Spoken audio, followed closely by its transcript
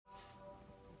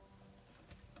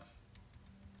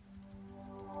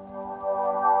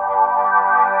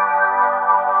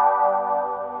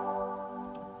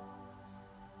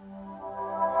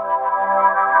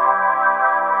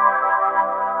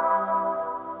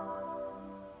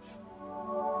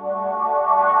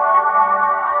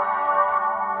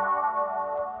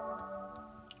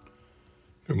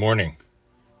morning.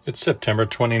 It's September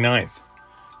 29th,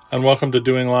 and welcome to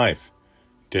Doing Life,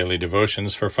 daily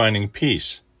devotions for finding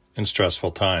peace in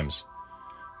stressful times.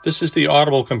 This is the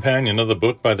audible companion of the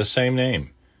book by the same name,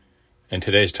 and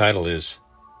today's title is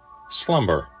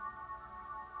Slumber.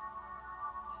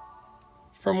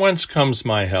 From whence comes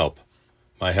my help?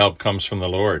 My help comes from the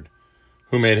Lord,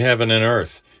 who made heaven and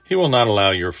earth. He will not allow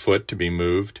your foot to be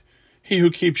moved. He who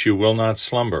keeps you will not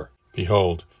slumber.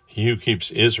 Behold, he who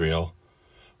keeps Israel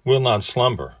will not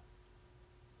slumber,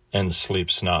 and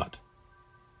sleeps not.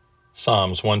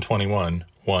 Psalms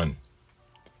 121:1.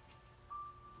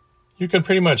 You can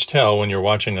pretty much tell when you're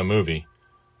watching a movie,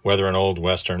 whether an old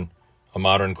Western, a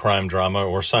modern crime drama,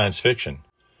 or science fiction,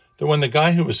 that when the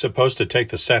guy who was supposed to take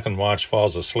the second watch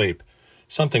falls asleep,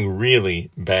 something really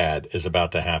bad is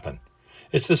about to happen.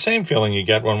 It's the same feeling you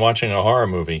get when watching a horror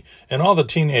movie and all the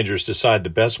teenagers decide the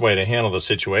best way to handle the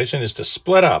situation is to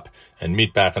split up and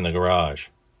meet back in the garage.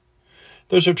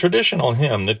 There's a traditional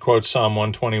hymn that quotes Psalm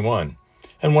 121,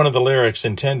 and one of the lyrics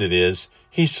intended is,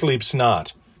 "He sleeps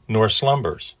not, nor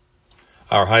slumbers."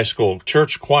 Our high school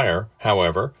church choir,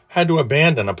 however, had to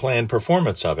abandon a planned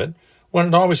performance of it when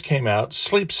it always came out,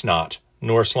 "sleeps not,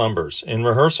 nor slumbers," in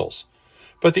rehearsals.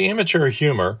 But the immature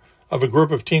humor of a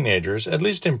group of teenagers at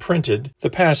least imprinted the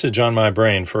passage on my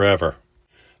brain forever.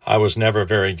 I was never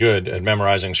very good at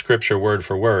memorizing scripture word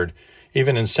for word,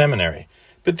 even in seminary,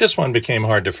 but this one became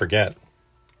hard to forget.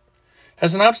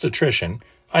 As an obstetrician,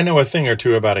 I know a thing or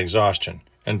two about exhaustion,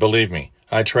 and believe me,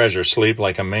 I treasure sleep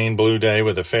like a Maine blue day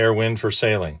with a fair wind for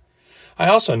sailing. I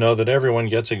also know that everyone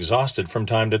gets exhausted from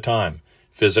time to time,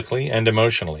 physically and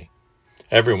emotionally.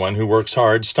 Everyone who works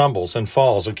hard stumbles and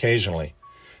falls occasionally.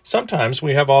 Sometimes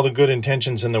we have all the good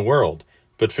intentions in the world,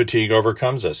 but fatigue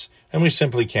overcomes us, and we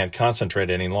simply can't concentrate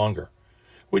any longer.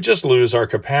 We just lose our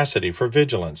capacity for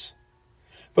vigilance.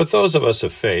 But those of us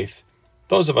of faith,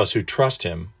 those of us who trust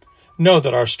Him, know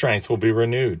that our strength will be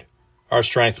renewed. Our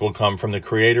strength will come from the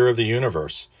Creator of the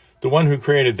universe, the one who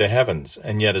created the heavens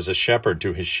and yet is a shepherd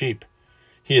to His sheep.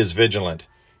 He is vigilant.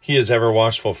 He is ever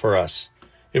watchful for us.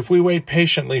 If we wait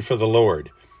patiently for the Lord,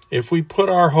 if we put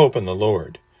our hope in the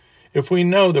Lord, if we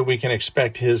know that we can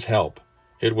expect His help,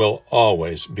 it will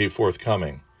always be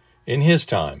forthcoming, in His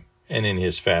time and in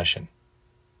His fashion.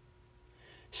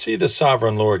 See, the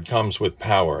sovereign Lord comes with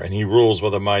power, and He rules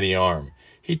with a mighty arm.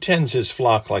 He tends His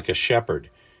flock like a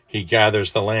shepherd. He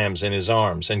gathers the lambs in His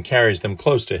arms and carries them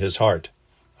close to His heart.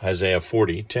 Isaiah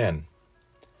 40:10.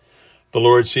 The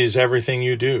Lord sees everything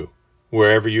you do.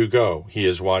 Wherever you go, He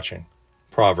is watching.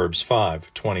 Proverbs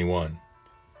 5:21.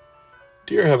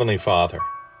 Dear Heavenly Father,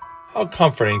 how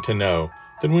comforting to know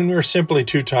that when we are simply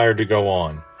too tired to go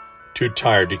on, too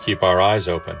tired to keep our eyes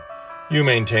open, You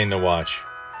maintain the watch.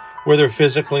 Whether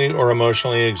physically or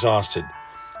emotionally exhausted,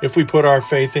 if we put our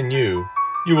faith in You,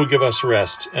 You will give us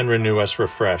rest and renew us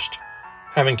refreshed,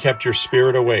 having kept Your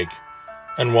Spirit awake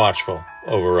and watchful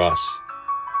over us.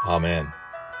 Amen.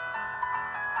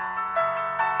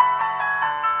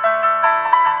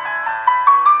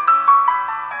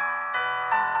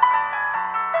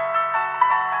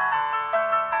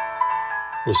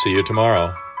 We'll see you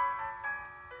tomorrow.